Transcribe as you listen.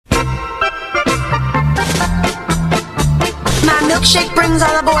milkshake brings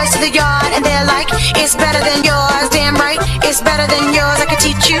all the boys to the yard, and they're like, it's better than yours. Damn right, it's better than yours. I could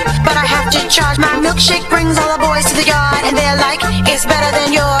teach you, but I have to charge. My milkshake brings all the boys to the yard, and they're like, it's better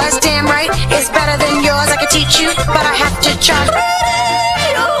than yours. Damn right, it's better than yours. I could teach you, but I have to charge.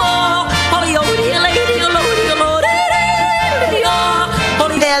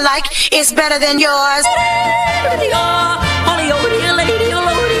 They're like, it's better than yours.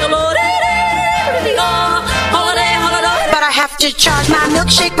 But I have to charge. My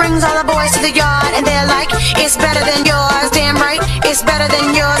milkshake brings all the boys to the yard, and they're like, it's better than yours. Damn right, it's better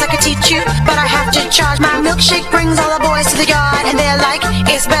than yours. I could teach you, but I have to charge. My milkshake brings all the boys to the yard, and they're like,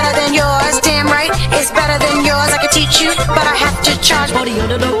 it's better than yours. Damn right, it's better than yours. I could teach you, but I have to charge.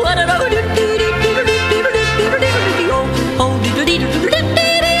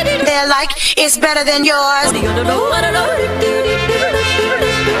 They're like, it's better than yours.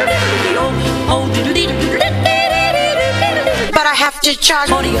 But I have to charge.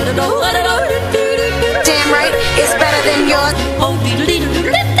 Damn right, it's better than yours.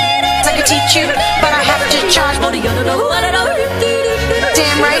 I can teach you, but I have to charge.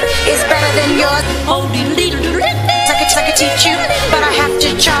 Damn right, it's better than yours. I can teach you, but I have to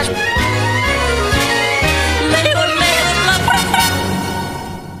charge.